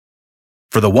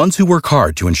For the ones who work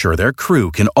hard to ensure their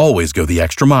crew can always go the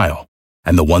extra mile,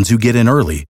 and the ones who get in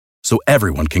early so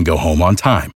everyone can go home on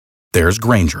time, there's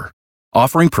Grainger,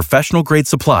 offering professional-grade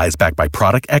supplies backed by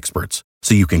product experts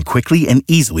so you can quickly and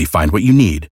easily find what you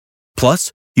need.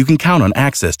 Plus, you can count on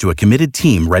access to a committed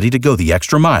team ready to go the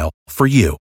extra mile for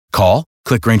you. Call,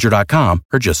 click Grainger.com,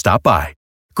 or just stop by.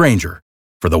 Grainger,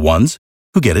 for the ones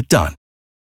who get it done.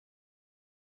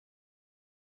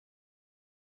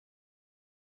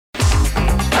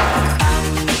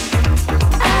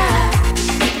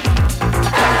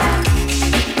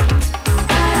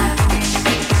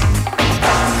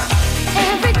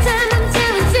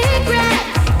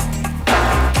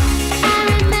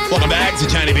 Welcome back to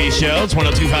Johnny B Show. It's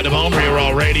 102.5 The Bone, Real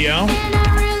Raw Radio.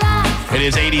 It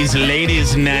is 80s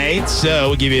Ladies Night, so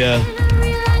we'll give you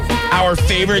our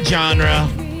favorite genre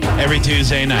every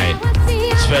Tuesday night,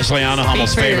 especially Anna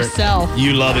Hummel's favorite. Yourself.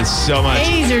 You love it so much.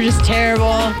 80s are just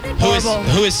terrible.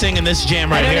 Who is singing this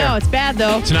jam right here? I don't know. It's bad,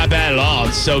 though. It's not bad at all.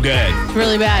 It's so good. It's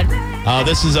really bad.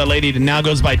 This is a lady that now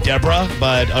goes by Deborah,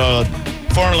 but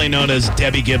formerly known as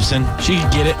Debbie Gibson. She can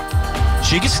get it.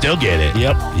 She can still get it.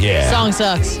 Yep. Yeah. Song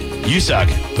sucks. You suck.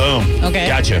 Boom. Okay.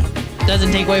 Gotcha.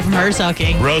 Doesn't take away from her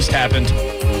sucking. Roast happened.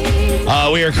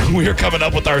 We are coming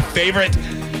up with our favorite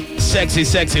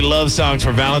sexy love songs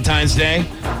for Valentine's Day.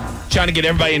 Trying to get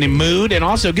everybody in the mood and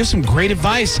also give some great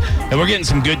advice. And we're getting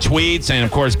some good tweets and,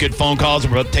 of course, good phone calls.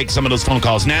 We're going to take some of those phone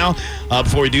calls now.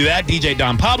 Before we do that, DJ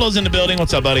Don Pablo's in the building.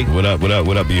 What's up, buddy? What up,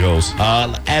 B-holes?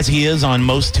 As he is on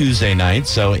most Tuesday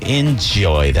nights, so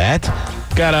enjoy that.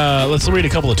 Let's read a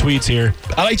couple of tweets here.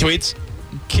 I like tweets.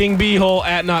 King B-hole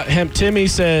at Not Hemp Timmy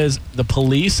says, the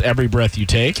police, every breath you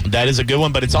take. That is a good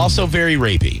one, but it's also very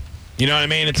rapey. You know what I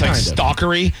mean? It's like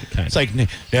stalkery. It's like,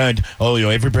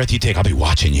 every breath you take, I'll be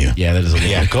watching you. Yeah, that is a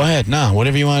good one. Go ahead. No,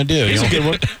 whatever you want to do. Here's a good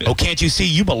one. Oh, can't you see?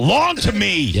 You belong to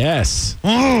me. Yes.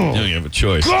 Oh. You have a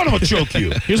choice. God, I'm going to choke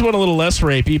you. Here's one a little less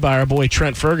rapey by our boy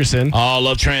Trent Ferguson. Oh, I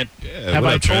love Trent. Yeah, Have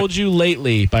I Told You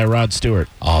Lately by Rod Stewart.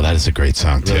 Oh, that is a great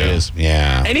song, too. It really is.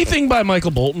 Yeah. Anything by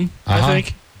Michael Bolton, I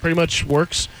think, pretty much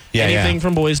works. Yeah, Anything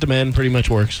from Boys to Men pretty much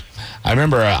works. I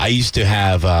remember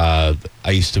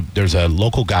there's a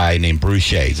local guy named Bruce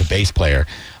Shea. He's a bass player.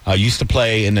 Used to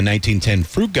play in the 1910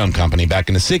 Fruit Gum Company back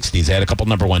in the 60s. They had a couple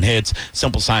number one hits.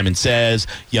 Simple Simon Says,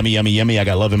 Yummy, Yummy, Yummy, I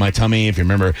Got Love in My Tummy. If you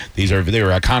remember, they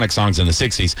were iconic songs in the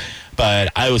 60s. But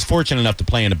I was fortunate enough to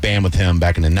play in a band with him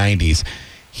back in the 90s.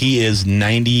 He is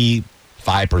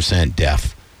 95%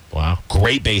 deaf. Wow.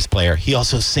 Great bass player. He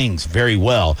also sings very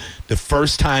well. The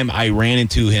first time I ran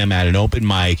into him at an open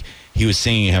mic, he was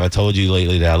singing Have I Told You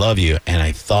Lately That I Love You? And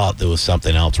I thought there was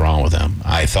something else wrong with him.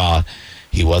 I thought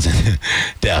he wasn't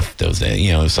deaf. There was,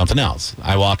 something else.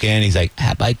 I walk in, he's like,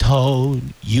 Have I told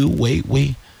you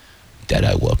lately that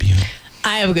I love you?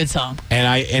 I have a good song.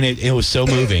 And it was so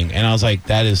moving. And I was like,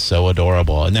 that is so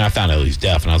adorable. And then I found out he's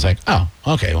deaf. And I was like, oh,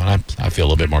 okay. Well, I feel a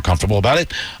little bit more comfortable about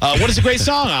it. What is a great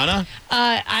song, Anna?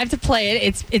 I have to play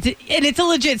it. It's a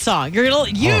legit song. You're gonna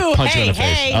punch you in the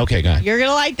face. Okay, go ahead. You're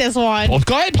gonna like this one. Well,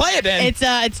 go ahead and play it then.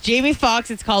 It's Jamie Foxx.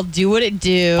 It's called Do What It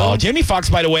Do. Oh, Jamie Foxx,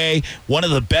 by the way, one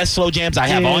of the best slow jams I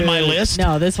have on my list.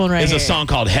 No, this one right is here. a song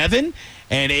called Heaven,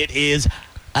 and it is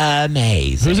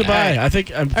amazing. Who's it by? I think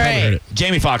I've heard it.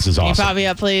 Jamie Foxx is awesome. Can you pop me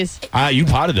up, please? You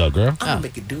potted up, girl. I'll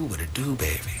make it do what it do,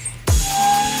 baby.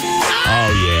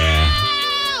 Oh,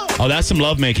 yeah. Oh, that's some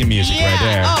love-making music right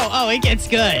there. Oh, it gets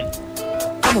good.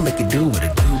 I'm gonna make it do what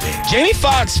it do, baby. Jamie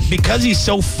Foxx, because he's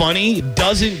so funny,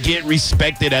 doesn't get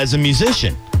respected as a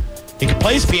musician. He can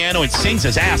play his piano and sings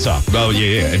his ass off. Oh,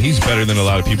 yeah. And he's better than a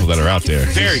lot of people that are out there.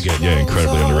 Very good. Yeah,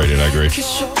 incredibly underrated. I agree.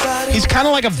 He's kind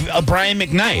of like a Brian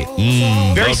McKnight.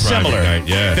 Very similar. Brian McKnight,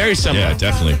 yeah. Very similar. Yeah,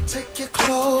 definitely.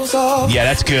 Yeah,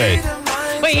 that's good.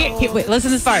 Wait, listen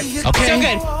to this part. Okay. So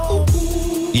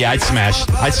good. Yeah, I'd smash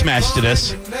to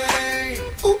this.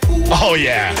 Oh,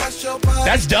 yeah.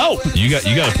 That's dope. You got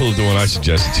to pull the one I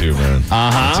suggested too, man.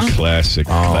 Uh-huh. It's a classic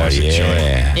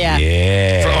joint.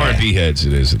 Yeah. For R&B heads,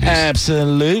 it is. At least.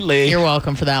 Absolutely. You're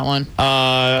welcome for that one.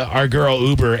 Our girl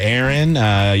Uber Aaron,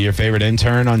 your favorite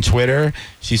intern on Twitter,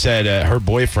 she said her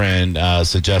boyfriend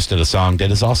suggested a song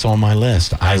that is also on my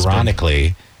list.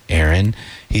 Ironically, Aaron,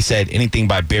 he said anything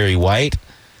by Barry White.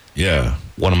 Yeah.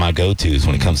 One of my go-tos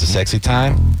when it comes to sexy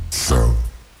time. So,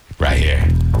 right here.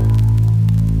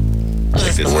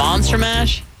 Was this the Monster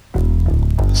Mash?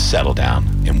 Settle down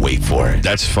and wait for it.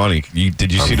 That's funny.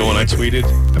 Did you see the one I tweeted?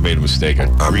 I made a mistake. I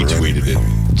retweeted it.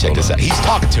 Check this out. He's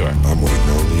talking to her. I'm waiting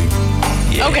on you.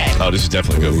 Yeah. Okay. Oh, this is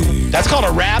definitely a good one. That's called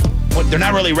a rap. They're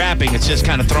not really rapping. It's just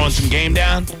kind of throwing some game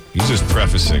down. He's just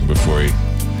prefacing before he...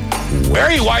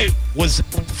 Barry White was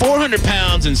 400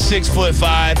 pounds and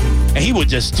 6'5", and he would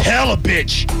just tell a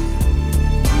bitch.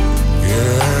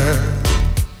 Yeah,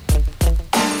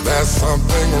 there's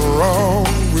something wrong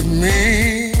with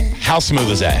me. How smooth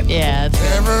is that? Yeah.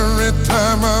 Every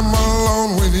time I'm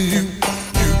alone with you,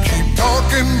 you keep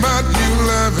talking about you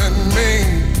loving me.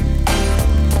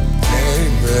 Hey,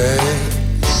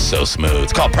 babe. So smooth.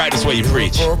 It's called Practice What You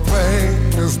Preach.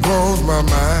 Just blows my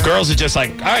mind. Girls are just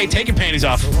like, all right, take your panties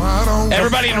off.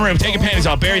 Everybody in the room, take your panties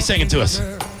off. Barry's singing to us.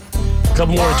 A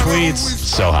couple more tweets.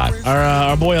 So hot.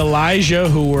 Our boy Elijah,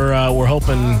 who we're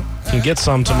hoping can get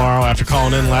some tomorrow after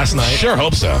calling in last night. Sure,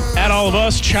 hope so. At all of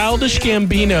us, Childish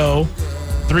Gambino,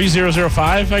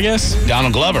 3005, I guess.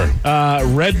 Donald Glover.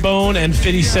 Redbone and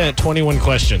 50 Cent, 21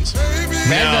 questions.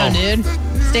 Redbone, dude.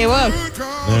 Stay woke.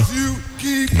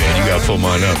 Man, you got to pull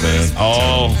mine up, man.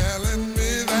 Oh,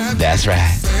 that's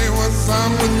right.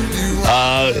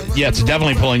 Yeah, it's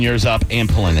definitely pulling yours up and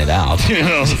pulling it out. You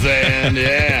know what I'm saying?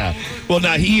 Yeah. Well,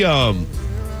 now he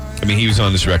was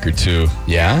on this record too.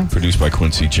 Yeah? Produced by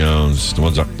Quincy Jones. The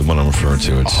one I'm referring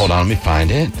to. It's Hold on, let me find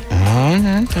it.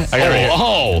 I got it right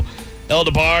here.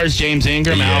 Elder Bars, James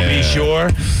Ingram, Al B.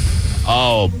 Shore.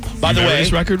 Oh, by the way,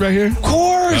 this record right here? Of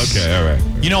course. Okay, all right.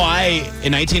 You know,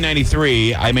 in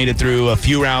 1993, I made it through a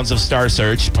few rounds of Star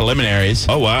Search preliminaries.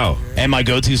 Oh, wow. And my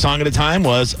go-to song at the time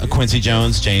was a Quincy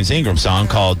Jones, James Ingram song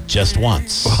called Just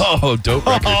Once. Oh, dope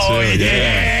record Oh, too.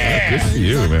 yeah. Good for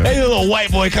you, man. Hey, little white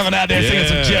boy coming out there singing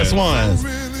some Just Once.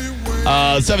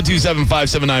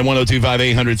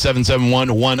 727-579-1025,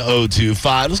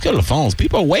 800-771-1025. Let's go to the phones.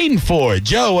 People are waiting for it.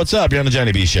 Joe, what's up? You're on the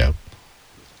Johnny B Show.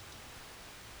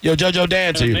 Yo, JoJo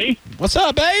Dancer. Me? What's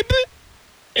up, baby?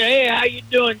 Hey, how you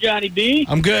doing, Johnny B?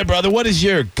 I'm good, brother. What is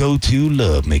your go-to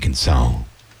love-making song?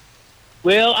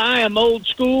 Well, I am old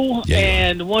school, Yeah.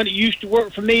 and the one that used to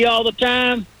work for me all the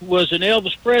time was an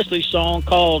Elvis Presley song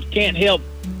called Can't Help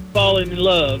Falling in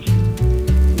Love.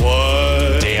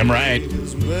 What? Damn right.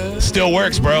 Still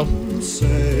works, bro.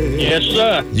 Yes,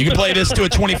 sir. You can play this to a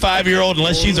 25-year-old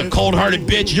unless she's a cold-hearted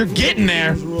bitch. You're getting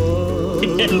there.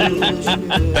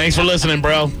 Thanks for listening,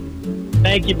 bro.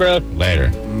 Thank you, bro.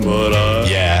 Later.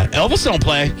 Yeah, Elvis don't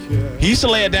play. He used to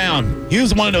lay it down. He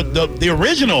was one of the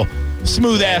original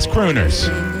smooth-ass crooners.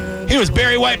 He was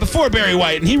Barry White before Barry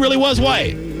White, and he really was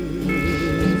white.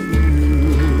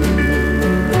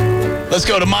 Let's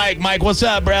go to Mike. Mike, what's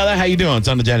up, brother? How you doing? It's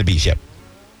on the Johnny B Show.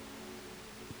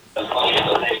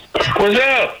 What's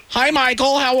up? Hi,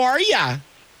 Michael. How are ya?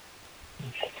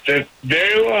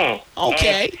 Very well.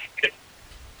 Okay.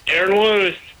 Aaron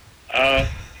Lewis.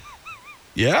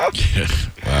 Yeah?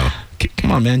 Wow.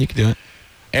 Come on, man. You can do it.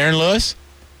 Aaron Lewis?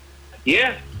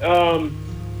 Yeah.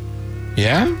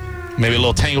 Yeah? Maybe a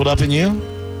little tangled up in you?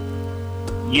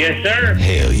 Yes, sir.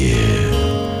 Hell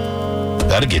yeah.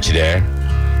 That'll get you there.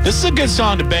 This is a good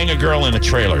song to bang a girl in a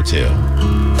trailer, too. You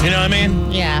know what I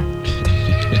mean? Yeah.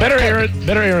 Better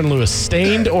Aaron Lewis,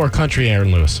 Stained or Country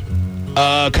Aaron Lewis?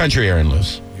 Country Aaron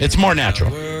Lewis. It's more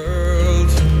natural.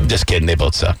 Just kidding. They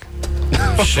both suck.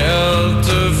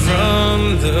 Shelter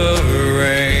from the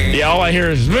rain. Yeah, all I hear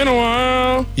is, it's been a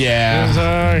while. Yeah.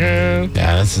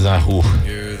 Yeah, this is I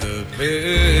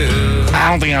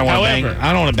don't think I want to bang.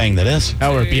 I don't want to bang to this.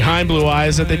 However, Behind Blue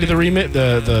Eyes that they did the remix,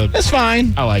 That's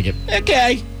fine. I like it.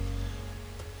 Okay.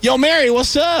 Yo, Mary,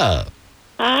 what's up?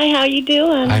 Hi, how you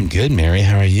doing? I'm good, Mary.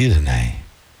 How are you tonight?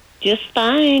 Just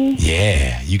fine.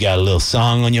 Yeah. You got a little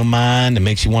song on your mind that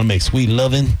makes you want to make sweet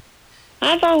loving?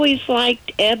 I've always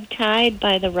liked Ebb Tide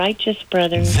by the Righteous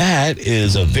Brothers. That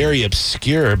is a very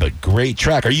obscure but great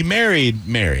track. Are you married,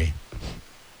 Mary?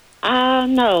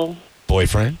 No.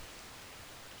 Boyfriend?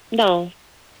 No.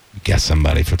 You got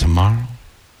somebody for tomorrow?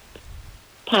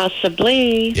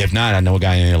 Possibly. If not, I know a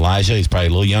guy named Elijah. He's probably a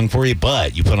little young for you,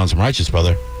 but you put on some Righteous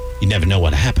Brother, you never know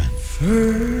what happened.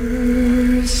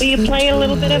 Will you play a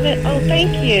little bit of it? Oh,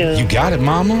 thank you. You got it,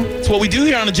 mama. It's what we do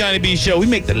here on the Johnny B Show. We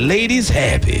make the ladies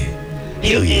happy.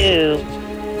 Hell yeah. do.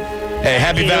 Hey,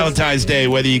 happy Valentine's Day,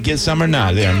 whether you get some or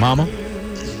not. There, mama.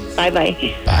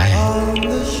 Bye-bye. Bye.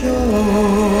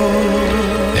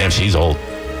 Damn, she's old.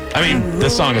 I mean,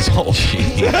 this song is old.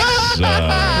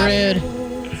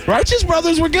 Rude. Righteous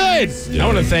Brothers were good. I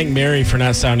want to thank Mary for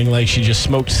not sounding like she just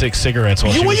smoked 6 cigarettes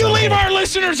while she Will was you on leave hold. our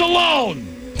listeners alone?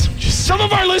 Some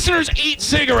of our listeners eat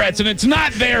cigarettes, and it's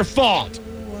not their fault.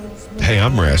 Hey,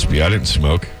 I'm raspy. I didn't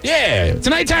smoke. Yeah, it's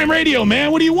nighttime radio,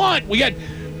 man. What do you want? We got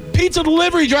pizza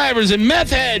delivery drivers and meth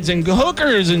heads and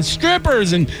hookers and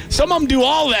strippers, and some of them do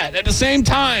all that at the same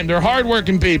time. They're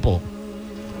hardworking people.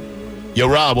 Yo,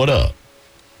 Rob, what up?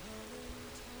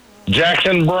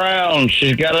 Jackson Brown.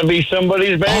 She's got to be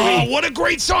somebody's baby. Oh, what a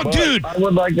great song, But dude. I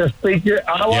would like to speak to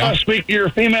I want to speak to your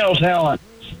female talent.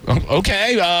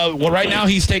 Okay. Well, right now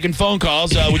he's taking phone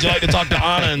calls. Would you like to talk to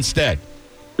Anna instead?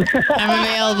 I'm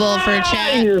available for a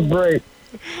chat. You're great.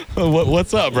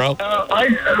 What's up, bro?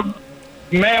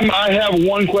 Ma'am, I have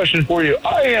one question for you.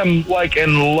 I am like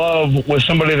in love with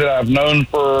somebody that I've known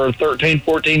for 13,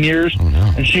 14 years,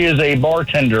 and she is a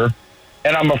bartender,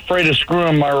 and I'm afraid of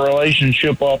screwing my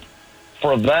relationship up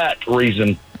for that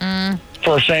reason,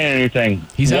 for saying anything.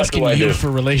 He's What asking do I you do?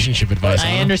 for relationship advice.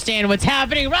 I understand what's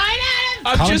happening right at him.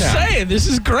 I'm Calm just down. saying, this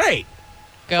is great.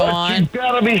 Go But on. she's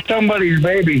got to be somebody's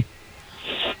baby.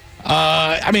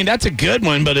 I mean, that's a good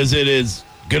one, but is it as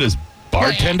good as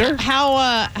bartender?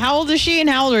 How old is she and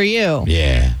how old are you?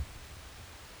 Yeah.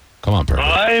 Come on, Purple.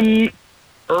 I'm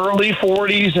early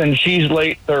 40s, and she's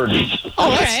late 30s.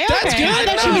 Okay, that's good. I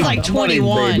thought she was like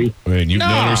 21. Baby. I mean, you've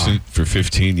known her for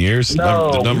 15 years.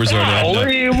 No, The numbers aren't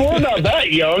adding up. we're not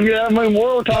that young. I mean,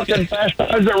 we're talking Fast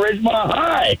Times at Ridgemont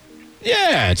High.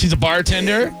 Yeah, she's a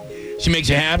bartender. She makes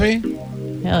you happy.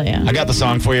 Hell yeah. I got the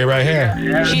song for you right here.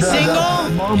 And, She's single?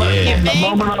 Yeah. The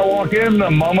moment I walk in, the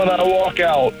moment I walk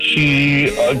out,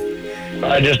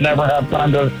 I just never have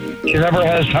time to. She never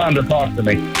has time to talk to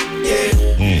me.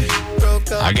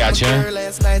 I got you.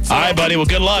 All right, buddy. Well,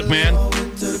 good luck, man. I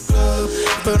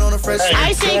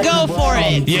say go for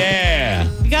it. Yeah.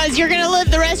 Because you're going to live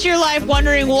the rest of your life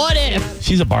wondering what if.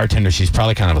 She's a bartender. She's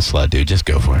probably kind of a slut, dude. Just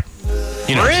go for it.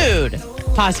 You know what I'm saying. Rude.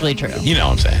 Possibly true, You know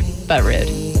what I'm saying. but rude.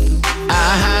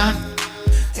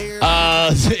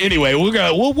 Anyway,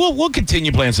 we'll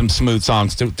continue playing some smooth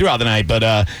songs throughout the night, but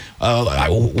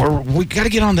we got to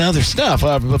get on to other stuff.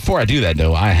 Before I do that,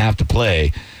 though, I have to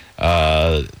play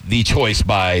The Choice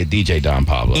by DJ Don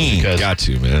Pablo. Got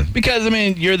to, man. Because I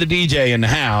mean, you're the DJ in the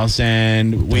house,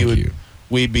 and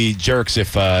we'd be jerks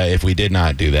if we did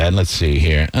not do that. Let's see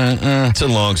here. It's a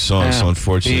long song, so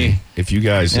unfortunately, if you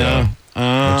guys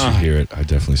once you hear it, I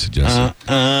definitely suggest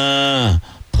it.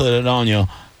 Put it on your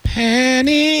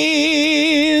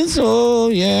panties. Oh,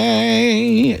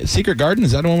 yeah. Secret Garden,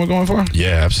 is that the one we're going for?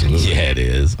 Yeah, absolutely. Yeah, it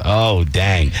is. Oh,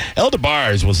 dang. Elder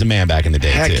Bars was the man back in the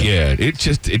day, Heck too. yeah.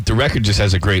 The record just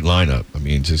has a great lineup. I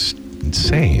mean, just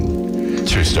insane.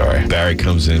 True story. Barry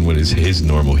comes in with his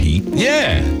normal heat.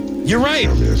 Yeah. You're right.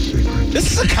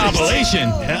 This is a compilation.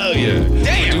 Hell yeah.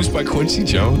 Damn. Produced by Quincy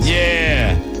Jones.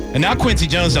 Yeah. And now Quincy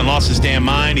Jones done lost his damn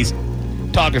mind. He's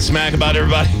talking smack about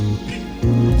everybody.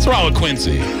 What's wrong with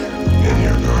Quincy?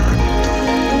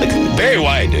 Like, Barry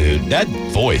White, dude. That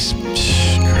voice.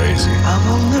 Crazy.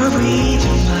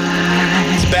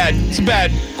 It's a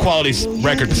bad quality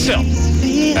record to sell.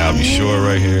 I'll be sure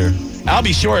right here. I'll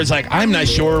be sure. It's like, I'm not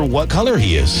sure what color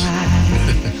he is.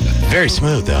 Very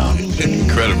smooth, though.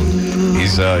 Incredible.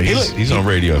 He's on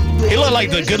radio. He looked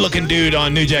like the good-looking dude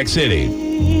on New Jack City.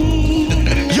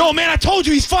 Yo, man, I told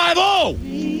you he's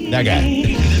 5'0". That guy.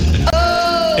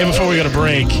 Hey, before we go to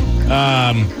break,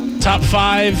 top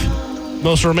 5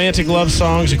 most romantic love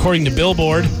songs according to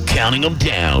Billboard. Counting them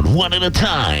down one at a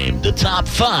time. The top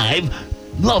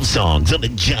 5 love songs on the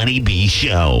Johnny B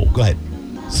Show. Go ahead.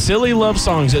 Silly love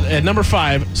songs at number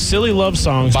 5. Silly love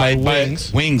songs by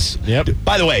Wings. Wings. Yep.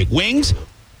 By the way, Wings,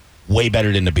 way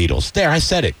better than the Beatles. There, I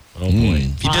said it. Oh boy.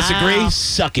 If you disagree,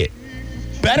 suck it.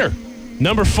 Better.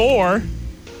 Number 4.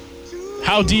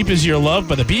 How Deep Is Your Love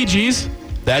by the Bee Gees.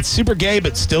 That's super gay,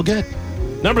 but still good.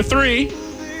 Number 3.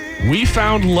 We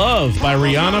Found Love by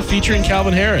Rihanna featuring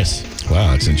Calvin Harris.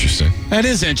 Wow, that's interesting. That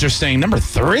is interesting. Number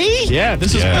 3? Yeah,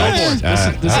 this is Billboard.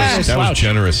 This is That was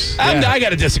generous. I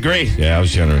got to disagree. Yeah, I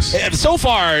was generous. So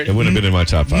far, It wouldn't have been in my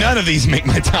top 5. none of these make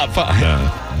my top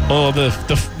 5. Well, the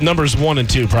numbers 1 and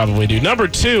 2 probably do. Number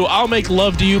 2, I'll Make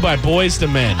Love to You by Boyz II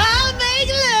Men. I'll make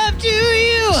love to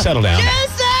you. Settle down.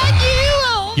 Just like you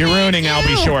want You're me ruining to. I'll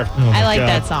Be Sure. I like God.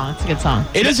 that song. It's a good song.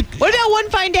 It is. What about One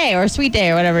Fine Day or Sweet Day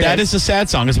or whatever it is? That is a sad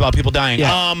song. It's about people dying.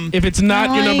 Yeah. If it's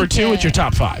not your number 2, it's your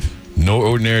top 5. No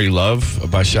Ordinary Love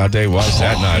by Sade. Why is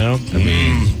that not? no. I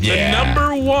mean, yeah. The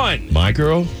number 1. My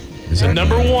Girl? Is The that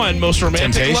number 1 most romantic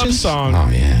love Temptations? song Oh,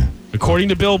 yeah. according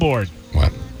to Billboard.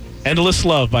 What? Endless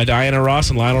Love by Diana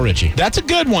Ross and Lionel Richie. That's a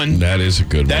good one. That is a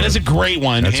good one. That is a great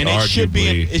one, That's and it should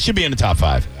be arguably- in the top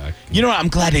 5. You know what? I'm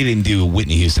glad they didn't do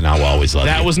Whitney Houston. I Will Always Love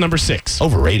You. That was number 6.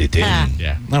 Overrated, dude. Ah.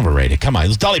 Yeah. Overrated. Come on. It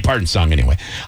was Dolly Parton's song anyway.